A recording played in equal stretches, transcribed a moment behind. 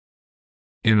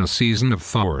in a season of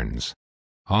thorns.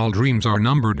 All dreams are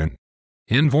numbered and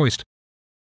invoiced.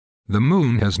 The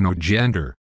moon has no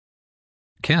gender.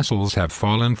 Castles have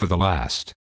fallen for the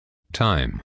last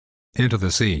time into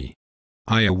the sea.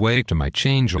 I awake to my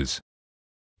changes,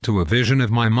 to a vision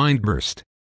of my mind burst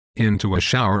into a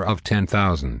shower of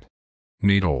 10,000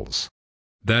 needles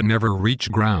that never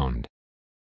reach ground.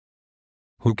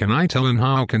 Who can I tell and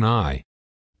how can I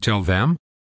tell them?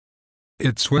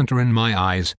 It's winter in my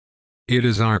eyes, it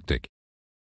is Arctic.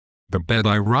 The bed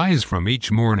I rise from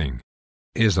each morning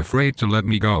is afraid to let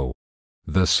me go.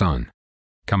 The sun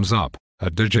comes up a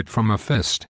digit from a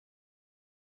fist.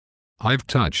 I've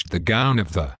touched the gown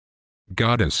of the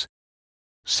goddess,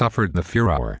 suffered the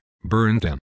furor, burned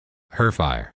in her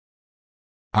fire.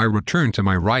 I return to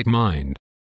my right mind,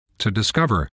 to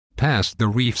discover, past the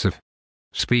reefs of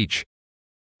speech,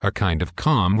 a kind of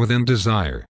calm within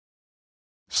desire.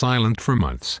 Silent for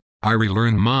months, I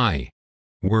relearn my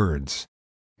words,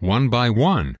 one by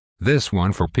one, this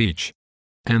one for peach,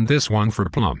 and this one for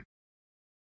plum.